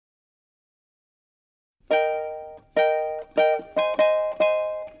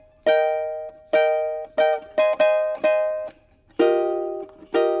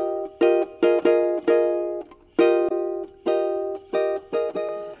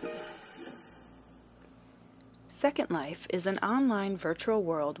Second Life is an online virtual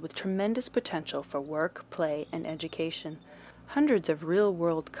world with tremendous potential for work, play, and education. Hundreds of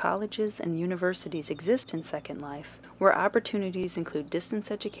real-world colleges and universities exist in Second Life, where opportunities include distance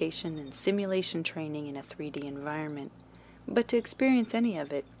education and simulation training in a 3D environment. But to experience any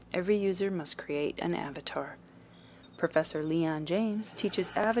of it, every user must create an avatar. Professor Leon James teaches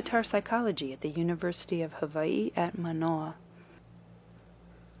avatar psychology at the University of Hawai'i at Manoa.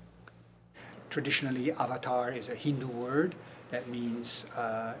 Traditionally, avatar is a Hindu word that means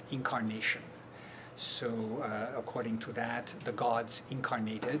incarnation. So according to that, the gods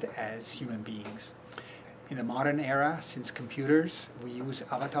incarnated as human beings. In the modern era, since computers, we use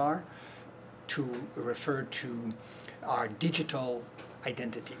avatar to refer to our digital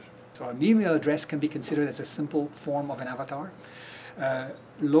identity. So an email address can be considered as a simple form of an avatar.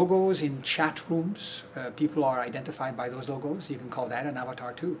 Logos in chat rooms, people are identified by those logos. You can call that an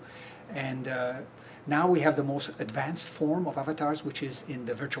avatar too. And now we have the most advanced form of avatars, which is in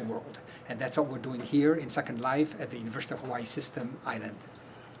the virtual world. And that's what we're doing here in Second Life at the University of Hawai'i System Island.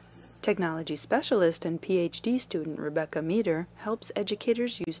 Technology specialist and PhD student Rebecca Meeder helps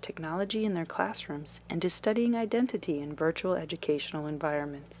educators use technology in their classrooms and is studying identity in virtual educational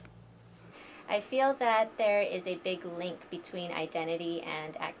environments. I feel that there is a big link between identity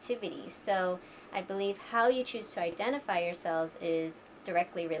and activity. So I believe how you choose to identify yourselves is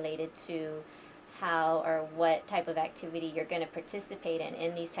directly related to how or what type of activity you're going to participate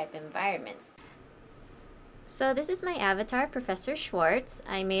in these type of environments. So this is my avatar, Professor Schwartz.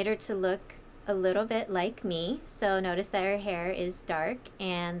 I made her to look a little bit like me. So notice that her hair is dark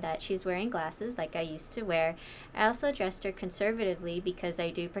and that she's wearing glasses like I used to wear. I also dressed her conservatively because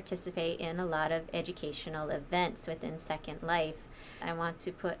I do participate in a lot of educational events within Second Life. I want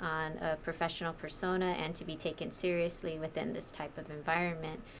to put on a professional persona and to be taken seriously within this type of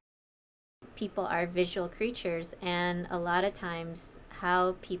environment. People are visual creatures, and a lot of times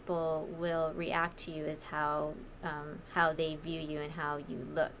how people will react to you is how they view you and how you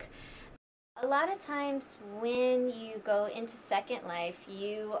look. A lot of times when you go into Second Life,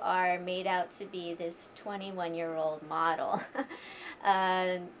 you are made out to be this 21-year-old model.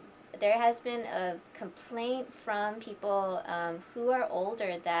 There has been a complaint from people who are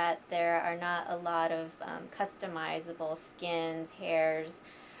older that there are not a lot of customizable skins, hairs,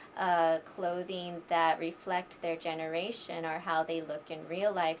 clothing that reflect their generation or how they look in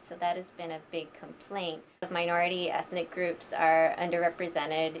real life. So that has been a big complaint. Minority ethnic groups are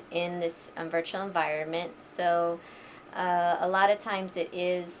underrepresented in this virtual environment. So a lot of times it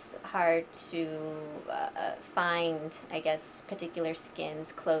is hard to find, I guess, particular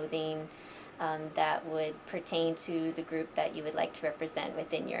skins, clothing that would pertain to the group that you would like to represent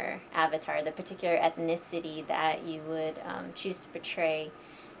within your avatar, the particular ethnicity that you would choose to portray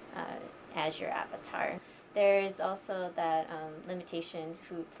as your avatar. There is also that limitation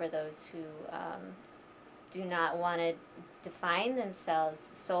for those who do not want to define themselves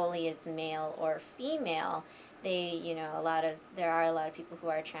solely as male or female. There are a lot of people who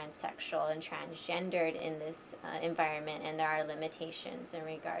are transsexual and transgendered in this environment, and there are limitations in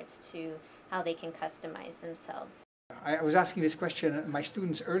regards to how they can customize themselves. I was asking this question to my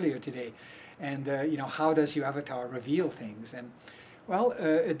students earlier today, and how does your avatar reveal things? And well,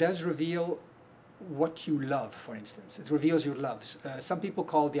 it does reveal what you love, for instance. It reveals your loves. Some people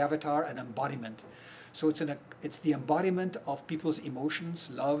call the avatar an embodiment. So it's the embodiment of people's emotions,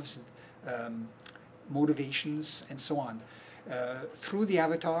 loves, motivations, and so on. Through the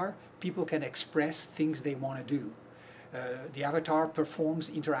avatar, people can express things they want to do. The avatar performs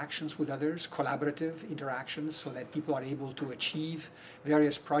interactions with others, collaborative interactions, so that people are able to achieve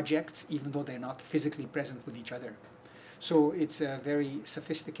various projects even though they're not physically present with each other. So it's very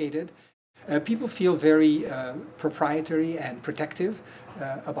sophisticated. People feel very proprietary and protective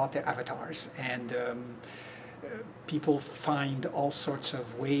about their avatars, and people find all sorts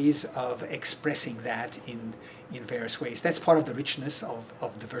of ways of expressing that in various ways. That's part of the richness of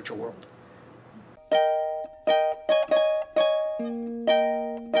the virtual world.